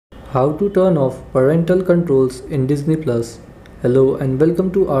How to turn off parental controls in Disney Plus. Hello and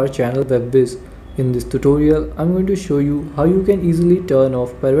welcome to our channel Whizz. In this tutorial, I'm going to show you how you can easily turn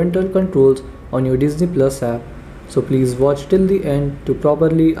off parental controls on your Disney Plus app. So please watch till the end to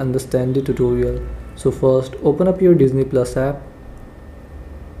properly understand the tutorial. So first, open up your Disney Plus app.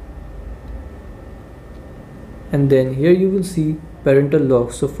 And then here you will see parental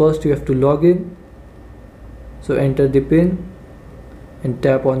lock. So first you have to log in. So enter the PIN and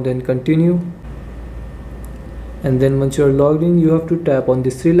tap on then continue, and then once you are logged in you have to tap on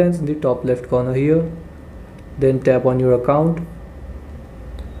these three lines in the top left corner here, then tap on your account,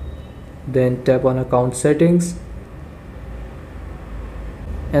 then tap on account settings,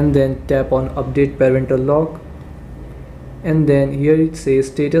 and then tap on update parental lock, and then here it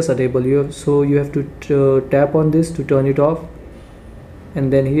says status enable, so you have to tap on this to turn it off,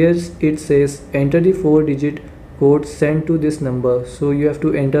 and then here it says enter the 4-digit code sent to this number, so you have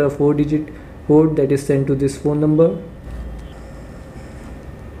to enter a 4-digit code that is sent to this phone number.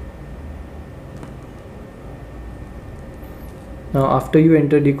 Now after you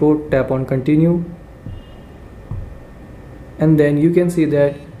enter the code, tap on continue, and then you can see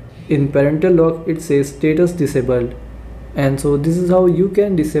that in parental lock it says status disabled. And so this is how you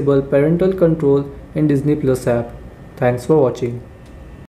can disable parental control in Disney Plus app. Thanks for watching.